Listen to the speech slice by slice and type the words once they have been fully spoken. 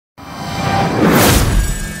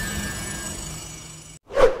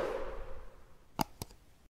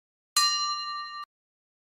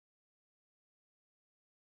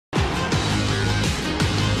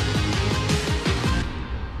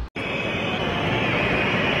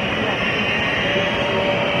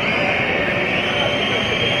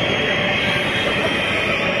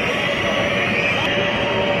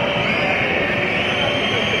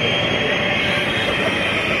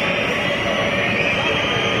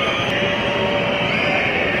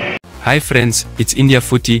Hi friends, it's India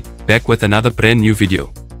Footy, back with another brand new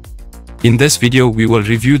video. In this video we will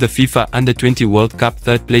review the FIFA U20 World Cup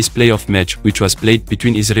third place playoff match which was played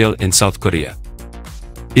between Israel and South Korea.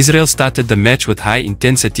 Israel started the match with high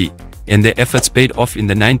intensity, and their efforts paid off in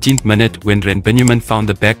the 19th minute when Benjamin found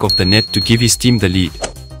the back of the net to give his team the lead.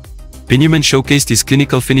 Benjamin showcased his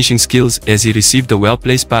clinical finishing skills as he received a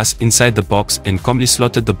well-placed pass inside the box and calmly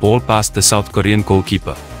slotted the ball past the South Korean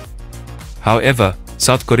goalkeeper. However,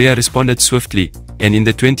 South Korea responded swiftly, and in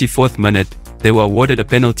the 24th minute, they were awarded a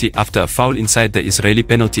penalty after a foul inside the Israeli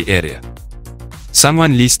penalty area.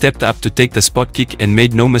 Sang-Hwan Lee stepped up to take the spot kick and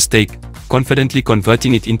made no mistake, confidently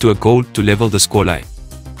converting it into a goal to level the scoreline.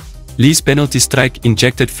 Lee's penalty strike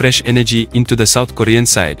injected fresh energy into the South Korean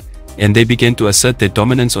side, and they began to assert their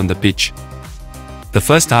dominance on the pitch. The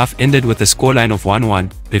first half ended with a scoreline of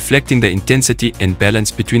 1-1, reflecting the intensity and balance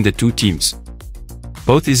between the two teams.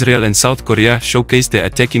 Both Israel and South Korea showcased their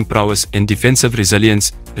attacking prowess and defensive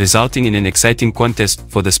resilience, resulting in an exciting contest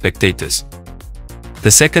for the spectators. The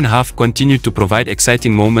second half continued to provide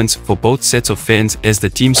exciting moments for both sets of fans as the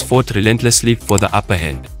teams fought relentlessly for the upper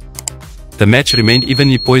hand. The match remained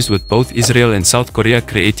evenly poised with both Israel and South Korea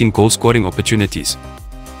creating goal-scoring opportunities.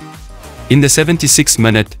 In the 76th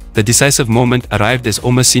minute, the decisive moment arrived as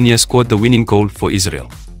Omar Senior scored the winning goal for Israel.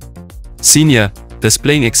 Senior,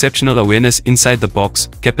 displaying exceptional awareness inside the box,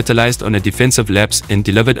 capitalized on a defensive lapse and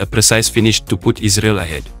delivered a precise finish to put Israel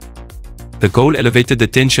ahead. The goal elevated the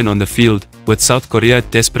tension on the field, with South Korea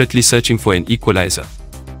desperately searching for an equalizer.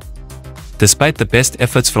 Despite the best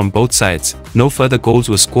efforts from both sides, no further goals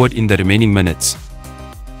were scored in the remaining minutes.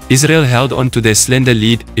 Israel held on to their slender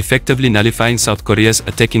lead, effectively nullifying South Korea's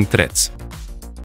attacking threats.